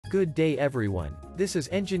Good day everyone, this is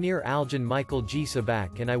Engineer Aljan Michael G.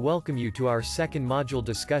 Sabak and I welcome you to our second module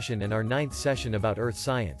discussion and our 9th session about Earth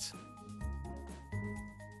science.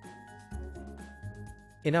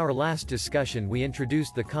 In our last discussion we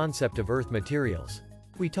introduced the concept of Earth materials.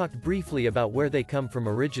 We talked briefly about where they come from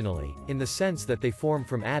originally, in the sense that they form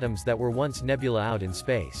from atoms that were once nebula out in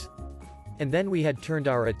space. And then we had turned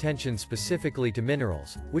our attention specifically to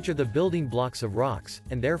minerals, which are the building blocks of rocks,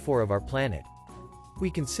 and therefore of our planet. We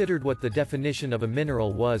considered what the definition of a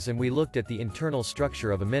mineral was and we looked at the internal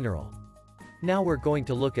structure of a mineral. Now we're going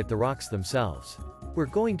to look at the rocks themselves. We're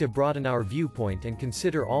going to broaden our viewpoint and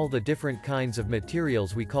consider all the different kinds of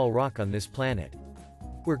materials we call rock on this planet.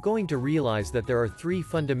 We're going to realize that there are 3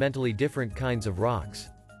 fundamentally different kinds of rocks.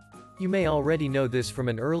 You may already know this from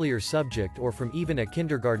an earlier subject or from even a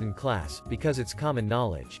kindergarten class, because it's common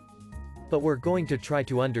knowledge. But we're going to try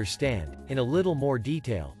to understand, in a little more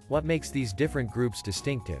detail, what makes these different groups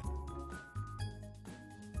distinctive.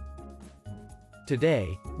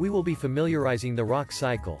 Today, we will be familiarizing the rock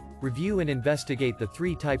cycle, review and investigate the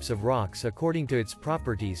 3 types of rocks according to its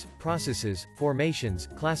properties, processes, formations,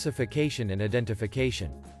 classification and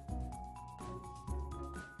identification.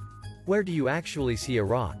 Where do you actually see a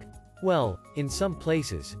rock? Well, in some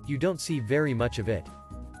places, you don't see very much of it.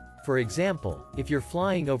 For example, if you're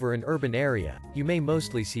flying over an urban area, you may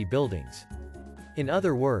mostly see buildings. In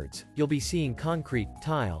other words, you'll be seeing concrete,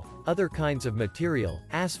 tile, other kinds of material,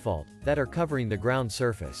 asphalt, that are covering the ground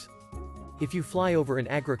surface. If you fly over an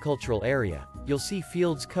agricultural area, you'll see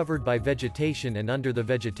fields covered by vegetation and under the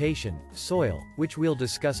vegetation, soil, which we'll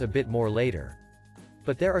discuss a bit more later.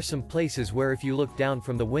 But there are some places where if you look down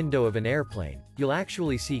from the window of an airplane, you'll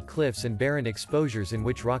actually see cliffs and barren exposures in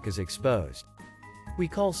which rock is exposed. We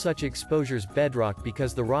call such exposures bedrock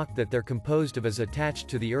because the rock that they're composed of is attached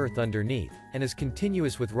to the earth underneath, and is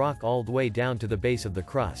continuous with rock all the way down to the base of the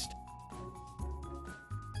crust.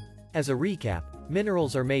 As a recap,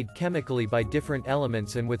 minerals are made chemically by different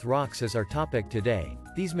elements, and with rocks as our topic today,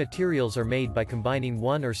 these materials are made by combining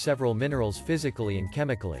one or several minerals physically and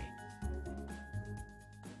chemically.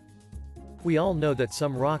 We all know that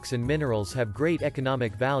some rocks and minerals have great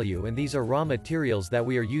economic value, and these are raw materials that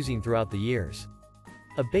we are using throughout the years.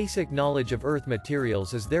 A basic knowledge of Earth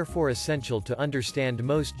materials is therefore essential to understand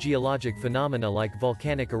most geologic phenomena like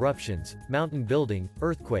volcanic eruptions, mountain building,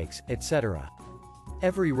 earthquakes, etc.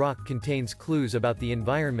 Every rock contains clues about the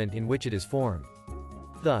environment in which it is formed.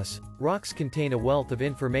 Thus, rocks contain a wealth of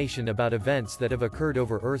information about events that have occurred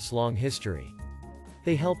over Earth's long history.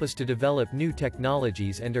 They help us to develop new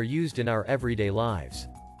technologies and are used in our everyday lives.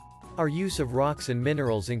 Our use of rocks and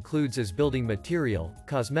minerals includes as building material,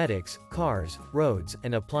 cosmetics, cars, roads,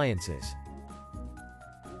 and appliances.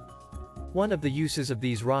 One of the uses of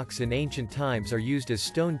these rocks in ancient times are used as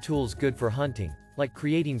stone tools good for hunting, like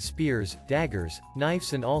creating spears, daggers,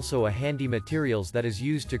 knives, and also a handy materials that is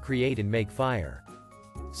used to create and make fire.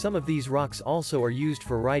 Some of these rocks also are used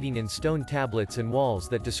for writing in stone tablets and walls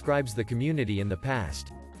that describes the community in the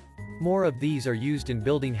past. More of these are used in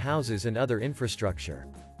building houses and other infrastructure.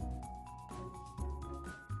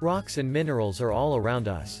 Rocks and minerals are all around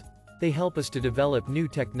us. They help us to develop new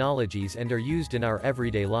technologies and are used in our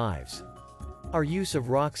everyday lives. Our use of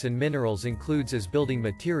rocks and minerals includes as building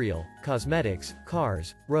material, cosmetics,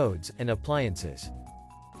 cars, roads, and appliances.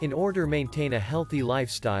 In order to maintain a healthy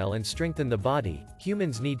lifestyle and strengthen the body,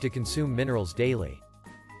 humans need to consume minerals daily.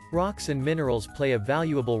 Rocks and minerals play a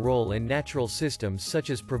valuable role in natural systems, such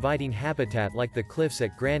as providing habitat like the cliffs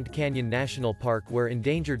at Grand Canyon National Park where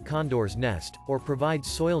endangered condors nest, or provide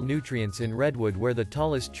soil nutrients in redwood where the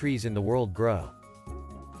tallest trees in the world grow.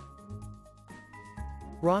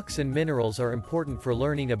 Rocks and minerals are important for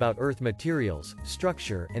learning about Earth materials,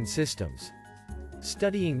 structure, and systems.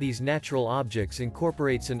 Studying these natural objects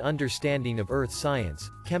incorporates an understanding of Earth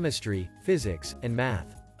science, chemistry, physics, and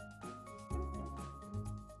math.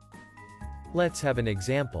 Let's have an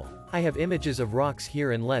example. I have images of rocks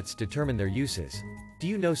here and let's determine their uses. Do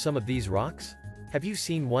you know some of these rocks? Have you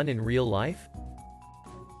seen one in real life?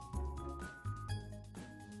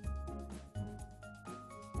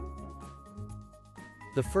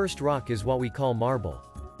 The first rock is what we call marble.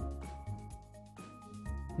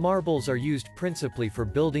 Marbles are used principally for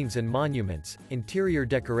buildings and monuments, interior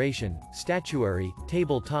decoration, statuary,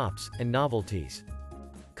 tabletops, and novelties.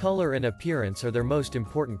 Color and appearance are their most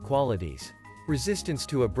important qualities. Resistance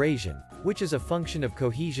to abrasion, which is a function of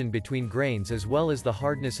cohesion between grains as well as the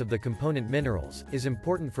hardness of the component minerals, is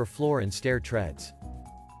important for floor and stair treads.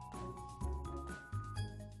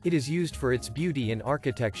 It is used for its beauty in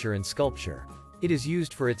architecture and sculpture. It is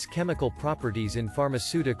used for its chemical properties in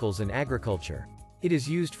pharmaceuticals and agriculture. It is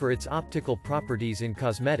used for its optical properties in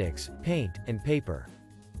cosmetics, paint, and paper.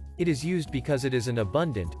 It is used because it is an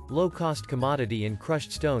abundant, low-cost commodity in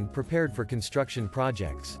crushed stone prepared for construction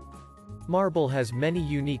projects. Marble has many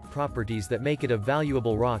unique properties that make it a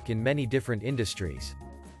valuable rock in many different industries.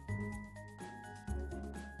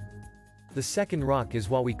 The second rock is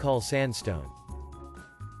what we call sandstone.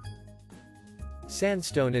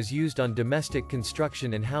 Sandstone is used on domestic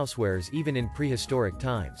construction and housewares even in prehistoric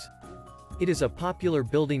times. It is a popular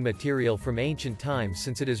building material from ancient times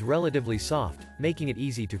since it is relatively soft, making it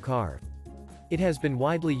easy to carve. It has been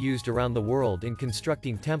widely used around the world in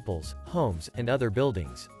constructing temples, homes, and other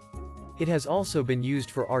buildings. It has also been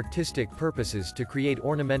used for artistic purposes to create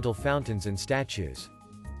ornamental fountains and statues.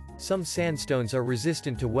 Some sandstones are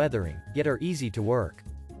resistant to weathering, yet are easy to work.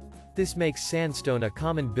 This makes sandstone a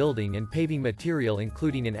common building and paving material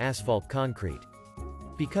including in asphalt concrete.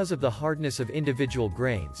 Because of the hardness of individual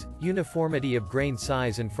grains, uniformity of grain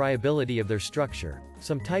size and friability of their structure,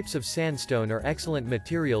 some types of sandstone are excellent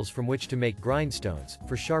materials from which to make grindstones,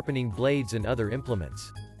 for sharpening blades and other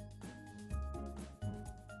implements.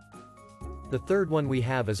 The third one we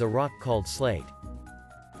have is a rock called slate.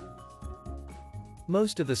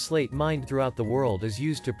 Most of the slate mined throughout the world is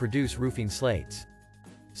used to produce roofing slates.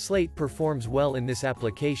 Slate performs well in this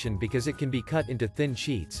application because it can be cut into thin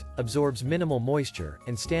sheets, absorbs minimal moisture,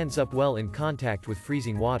 and stands up well in contact with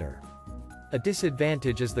freezing water. A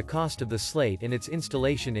disadvantage is the cost of the slate and its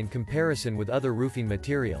installation in comparison with other roofing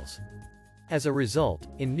materials. As a result,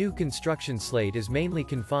 in new construction slate is mainly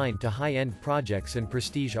confined to high-end projects and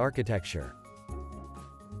prestige architecture.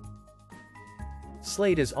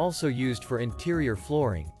 Slate is also used for interior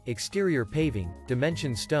flooring, exterior paving,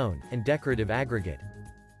 dimension stone, and decorative aggregate.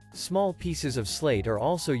 Small pieces of slate are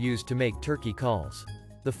also used to make turkey calls.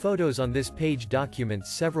 The photos on this page document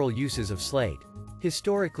several uses of slate.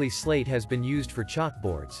 Historically, slate has been used for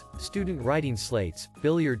chalkboards, student writing slates,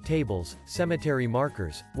 billiard tables, cemetery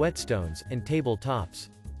markers, whetstones, and table tops.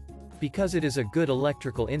 Because it is a good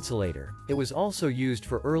electrical insulator, it was also used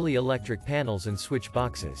for early electric panels and switch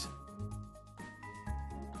boxes.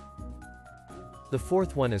 The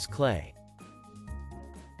fourth one is clay.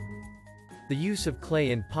 The use of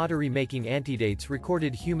clay in pottery making antedates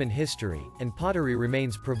recorded human history, and pottery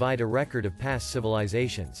remains provide a record of past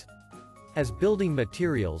civilizations. As building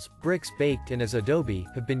materials, bricks baked and as adobe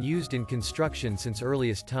have been used in construction since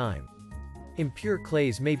earliest time. Impure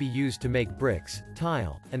clays may be used to make bricks,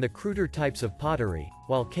 tile, and the cruder types of pottery,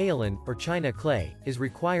 while kaolin, or china clay, is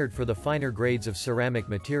required for the finer grades of ceramic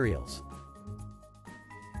materials.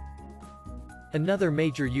 Another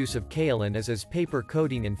major use of kaolin is as paper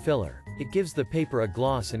coating and filler. It gives the paper a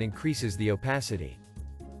gloss and increases the opacity.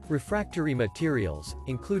 Refractory materials,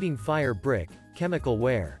 including fire brick, chemical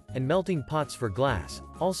ware, and melting pots for glass,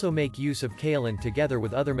 also make use of kaolin together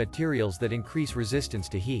with other materials that increase resistance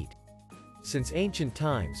to heat. Since ancient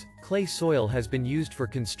times, clay soil has been used for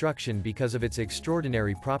construction because of its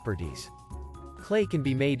extraordinary properties. Clay can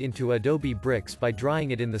be made into adobe bricks by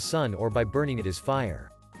drying it in the sun or by burning it as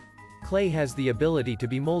fire. Clay has the ability to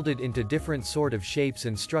be molded into different sort of shapes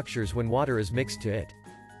and structures when water is mixed to it.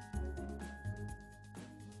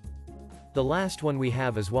 The last one we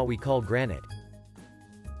have is what we call granite.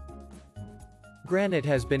 Granite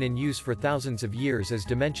has been in use for thousands of years as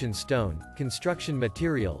dimension stone, construction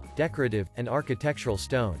material, decorative, and architectural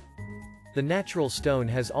stone. The natural stone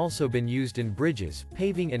has also been used in bridges,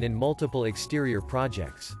 paving, and in multiple exterior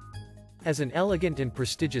projects. As an elegant and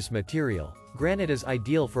prestigious material, granite is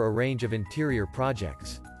ideal for a range of interior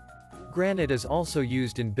projects. Granite is also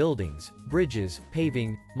used in buildings, bridges,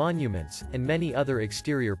 paving, monuments, and many other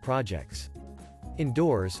exterior projects.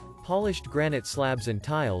 Indoors, polished granite slabs and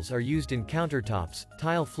tiles are used in countertops,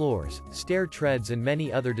 tile floors, stair treads, and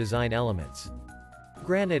many other design elements.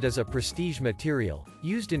 Granite is a prestige material,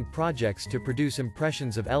 used in projects to produce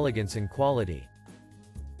impressions of elegance and quality.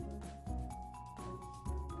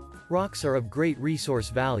 Rocks are of great resource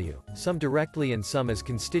value, some directly and some as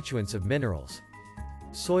constituents of minerals.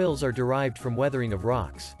 Soils are derived from weathering of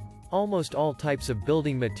rocks. Almost all types of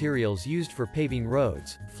building materials used for paving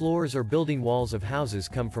roads, floors, or building walls of houses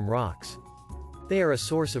come from rocks. They are a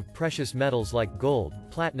source of precious metals like gold,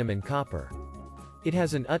 platinum, and copper. It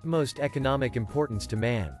has an utmost economic importance to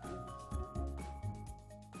man.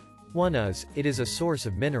 It is a source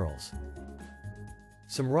of minerals.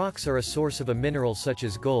 Some rocks are a source of a mineral such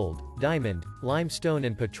as gold, diamond, limestone,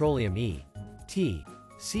 and petroleum e.t.c.,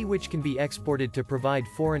 which can be exported to provide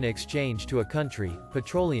foreign exchange to a country.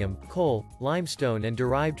 Petroleum, coal, limestone, and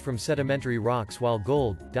derived from sedimentary rocks, while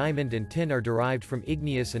gold, diamond, and tin are derived from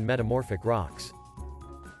igneous and metamorphic rocks.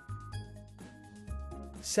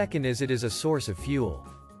 Second is it is a source of fuel.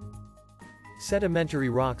 Sedimentary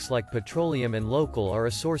rocks like petroleum and local are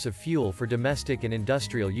a source of fuel for domestic and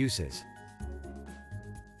industrial uses.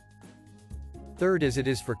 Third is it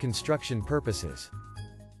is for construction purposes.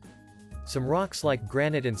 Some rocks like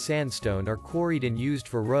granite and sandstone are quarried and used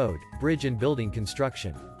for road, bridge and building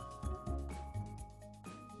construction.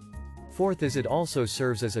 Fourth is it also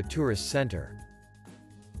serves as a tourist center.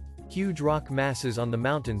 Huge rock masses on the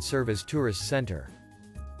mountain serve as tourist center.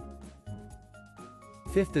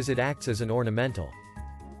 Fifth is it acts as an ornamental.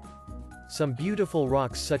 Some beautiful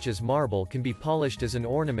rocks such as marble can be polished as an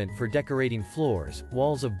ornament for decorating floors,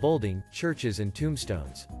 walls of building, churches and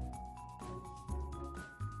tombstones.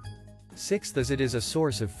 Sixth is it is a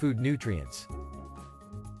source of food nutrients.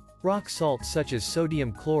 Rock salts such as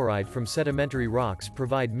sodium chloride from sedimentary rocks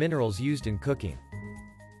provide minerals used in cooking.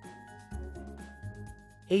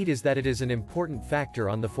 8 is that it is an important factor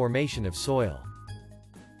on the formation of soil.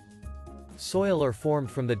 Soil are formed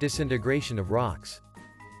from the disintegration of rocks.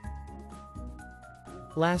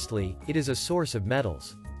 Lastly, it is a source of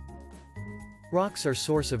metals. Rocks are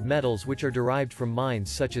source of metals which are derived from mines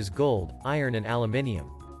such as gold, iron and aluminium.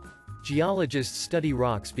 Geologists study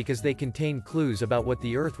rocks because they contain clues about what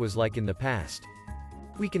the Earth was like in the past.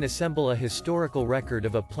 We can assemble a historical record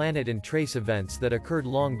of a planet and trace events that occurred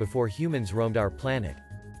long before humans roamed our planet.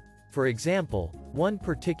 For example, one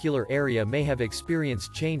particular area may have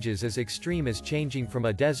experienced changes as extreme as changing from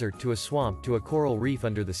a desert to a swamp to a coral reef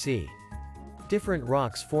under the sea. Different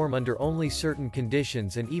rocks form under only certain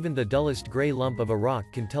conditions, and even the dullest gray lump of a rock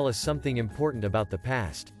can tell us something important about the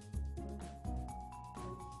past.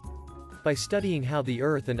 By studying how the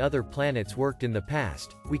Earth and other planets worked in the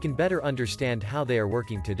past, we can better understand how they are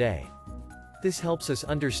working today. This helps us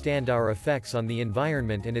understand our effects on the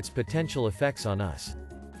environment and its potential effects on us.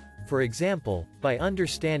 For example, by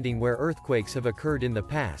understanding where earthquakes have occurred in the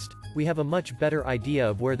past, we have a much better idea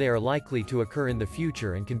of where they are likely to occur in the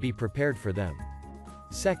future and can be prepared for them.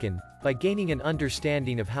 Second, by gaining an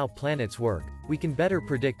understanding of how planets work, we can better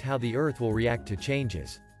predict how the Earth will react to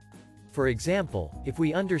changes. For example, if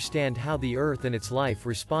we understand how the Earth and its life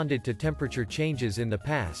responded to temperature changes in the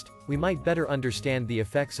past, we might better understand the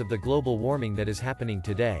effects of the global warming that is happening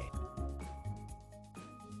today.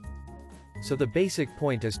 So the basic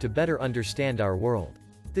point is to better understand our world.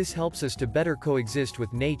 This helps us to better coexist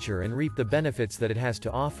with nature and reap the benefits that it has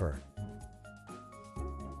to offer.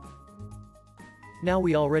 Now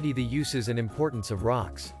we already the uses and importance of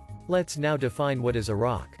rocks. Let's now define what is a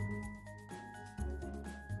rock.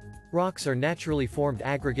 Rocks are naturally formed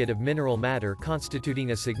aggregate of mineral matter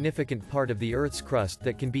constituting a significant part of the Earth's crust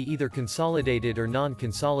that can be either consolidated or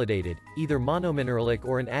non-consolidated, either monomineralic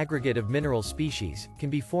or an aggregate of mineral species, can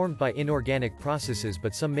be formed by inorganic processes,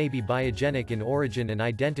 but some may be biogenic in origin and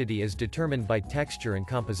identity as determined by texture and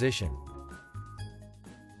composition.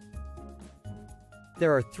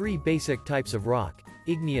 There are three basic types of rock: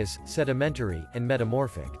 igneous, sedimentary, and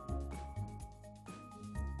metamorphic.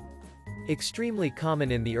 Extremely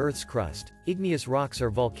common in the Earth's crust, igneous rocks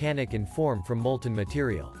are volcanic and form from molten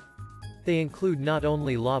material. They include not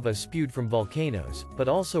only lava spewed from volcanoes, but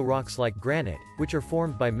also rocks like granite, which are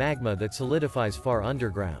formed by magma that solidifies far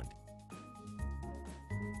underground.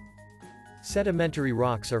 Sedimentary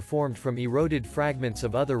rocks are formed from eroded fragments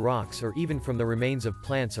of other rocks or even from the remains of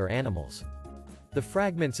plants or animals. The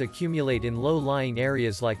fragments accumulate in low-lying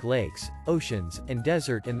areas like lakes, oceans, and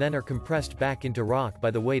desert and then are compressed back into rock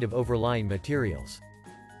by the weight of overlying materials.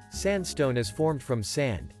 Sandstone is formed from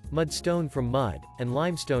sand, mudstone from mud, and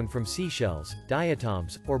limestone from seashells,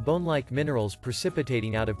 diatoms, or bone-like minerals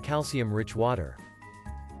precipitating out of calcium-rich water.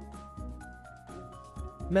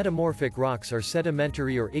 Metamorphic rocks are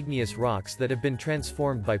sedimentary or igneous rocks that have been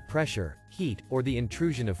transformed by pressure, heat, or the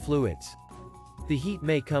intrusion of fluids. The heat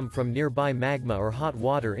may come from nearby magma or hot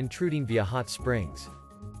water intruding via hot springs.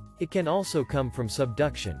 It can also come from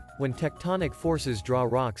subduction, when tectonic forces draw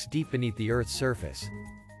rocks deep beneath the Earth's surface.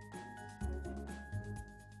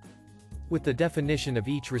 With the definition of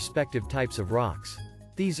each respective types of rocks.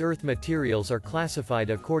 These earth materials are classified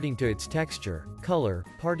according to its texture, color,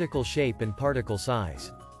 particle shape and particle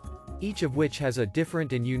size. Each of which has a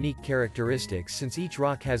different and unique characteristics, since each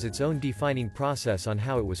rock has its own defining process on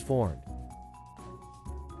how it was formed.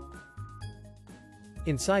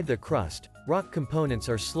 Inside the crust, rock components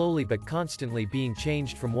are slowly but constantly being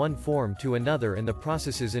changed from one form to another, and the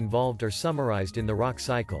processes involved are summarized in the rock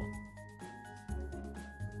cycle.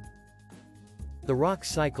 The rock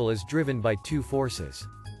cycle is driven by two forces.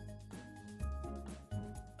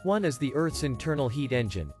 One is the Earth's internal heat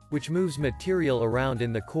engine, which moves material around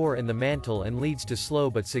in the core and the mantle and leads to slow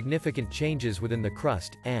but significant changes within the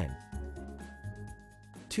crust, and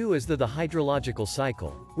 2 is the hydrological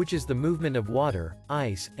cycle, which is the movement of water,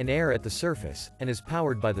 ice, and air at the surface, and is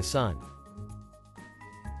powered by the sun.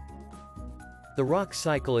 The rock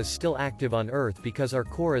cycle is still active on Earth because our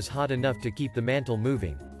core is hot enough to keep the mantle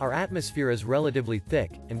moving, our atmosphere is relatively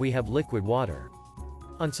thick, and we have liquid water.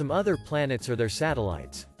 On some other planets or their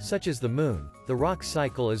satellites, such as the Moon, the rock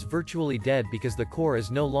cycle is virtually dead because the core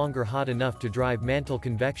is no longer hot enough to drive mantle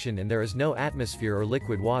convection and there is no atmosphere or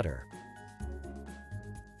liquid water.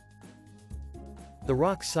 The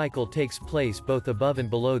rock cycle takes place both above and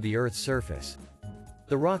below the Earth's surface.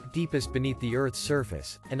 The rock deepest beneath the Earth's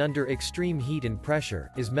surface, and under extreme heat and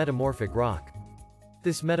pressure, is metamorphic rock.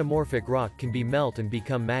 This metamorphic rock can be melt and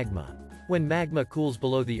become magma. When magma cools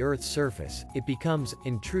below the Earth's surface, it becomes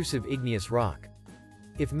intrusive igneous rock.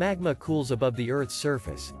 If magma cools above the Earth's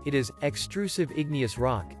surface, it is extrusive igneous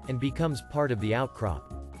rock, and becomes part of the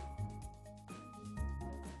outcrop.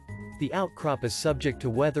 The outcrop is subject to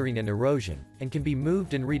weathering and erosion, and can be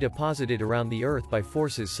moved and redeposited around the Earth by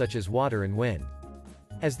forces such as water and wind.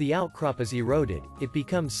 As the outcrop is eroded, it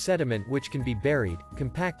becomes sediment which can be buried,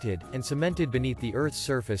 compacted, and cemented beneath the Earth's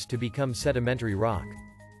surface to become sedimentary rock.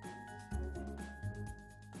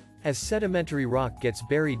 As sedimentary rock gets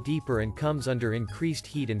buried deeper and comes under increased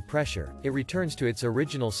heat and pressure, it returns to its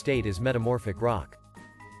original state as metamorphic rock.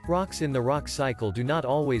 Rocks in the rock cycle do not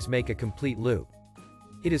always make a complete loop.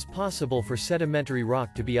 It is possible for sedimentary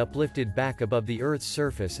rock to be uplifted back above the Earth's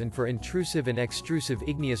surface and for intrusive and extrusive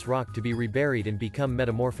igneous rock to be reburied and become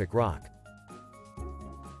metamorphic rock.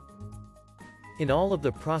 In all of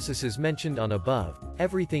the processes mentioned on above,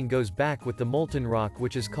 everything goes back with the molten rock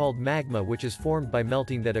which is called magma, which is formed by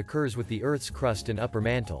melting that occurs with the Earth's crust and upper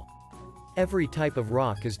mantle. Every type of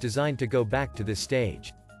rock is designed to go back to this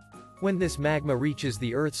stage. When this magma reaches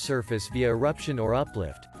the Earth's surface via eruption or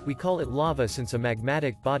uplift, we call it lava, since a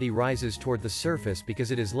magmatic body rises toward the surface because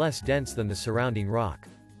it is less dense than the surrounding rock.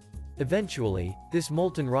 Eventually, this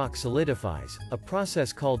molten rock solidifies, a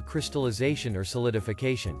process called crystallization or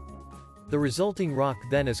solidification. The resulting rock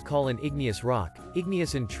then is called an igneous rock,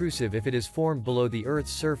 igneous intrusive if it is formed below the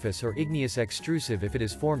Earth's surface, or igneous extrusive if it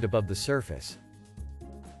is formed above the surface.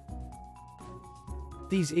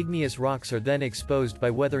 These igneous rocks are then exposed by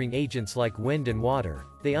weathering agents like wind and water.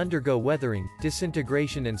 They undergo weathering,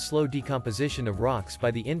 disintegration and slow decomposition of rocks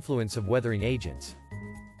by the influence of weathering agents.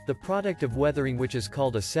 The product of weathering, which is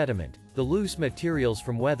called a sediment, the loose materials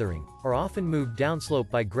from weathering, are often moved downslope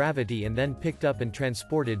by gravity and then picked up and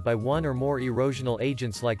transported by one or more erosional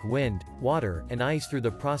agents like wind, water, and ice through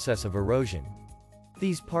the process of erosion.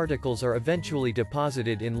 These particles are eventually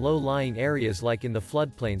deposited in low-lying areas like in the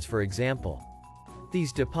floodplains, for example.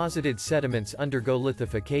 These deposited sediments undergo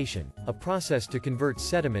lithification, a process to convert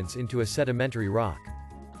sediments into a sedimentary rock.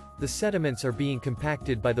 The sediments are being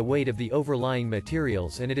compacted by the weight of the overlying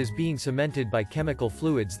materials, and it is being cemented by chemical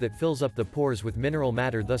fluids that fills up the pores with mineral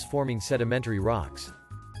matter, thus forming sedimentary rocks.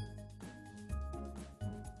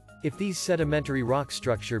 If these sedimentary rock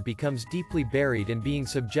structure becomes deeply buried and being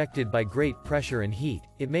subjected by great pressure and heat,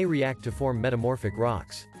 it may react to form metamorphic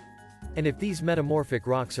rocks. And if these metamorphic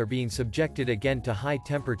rocks are being subjected again to high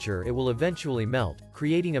temperature, it will eventually melt,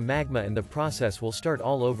 creating a magma, and the process will start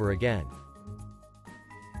all over again.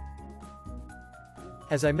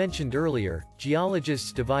 As I mentioned earlier,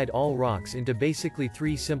 geologists divide all rocks into basically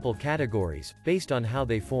three simple categories, based on how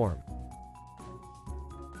they form.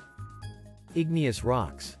 Igneous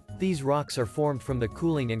rocks. These rocks are formed from the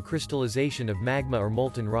cooling and crystallization of magma or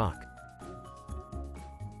molten rock.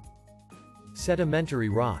 Sedimentary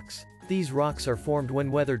rocks. These rocks are formed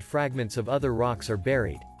when weathered fragments of other rocks are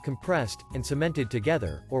buried, compressed, and cemented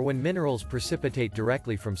together, or when minerals precipitate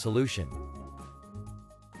directly from solution.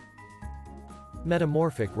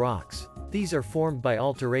 Metamorphic rocks. These are formed by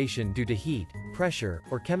alteration due to heat, pressure,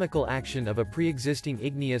 or chemical action of a pre-existing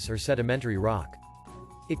igneous or sedimentary rock.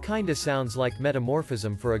 It kinda sounds like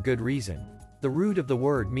metamorphism for a good reason. The root of the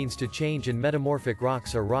word means to change, and metamorphic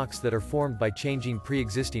rocks are rocks that are formed by changing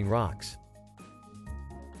pre-existing rocks.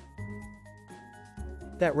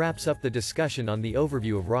 That wraps up the discussion on the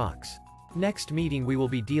overview of rocks. Next meeting we will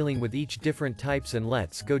be dealing with each different types, and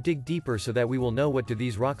let's go dig deeper so that we will know what do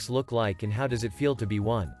these rocks look like and how does it feel to be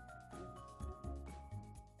one.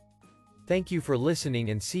 Thank you for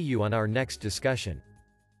listening and see you on our next discussion.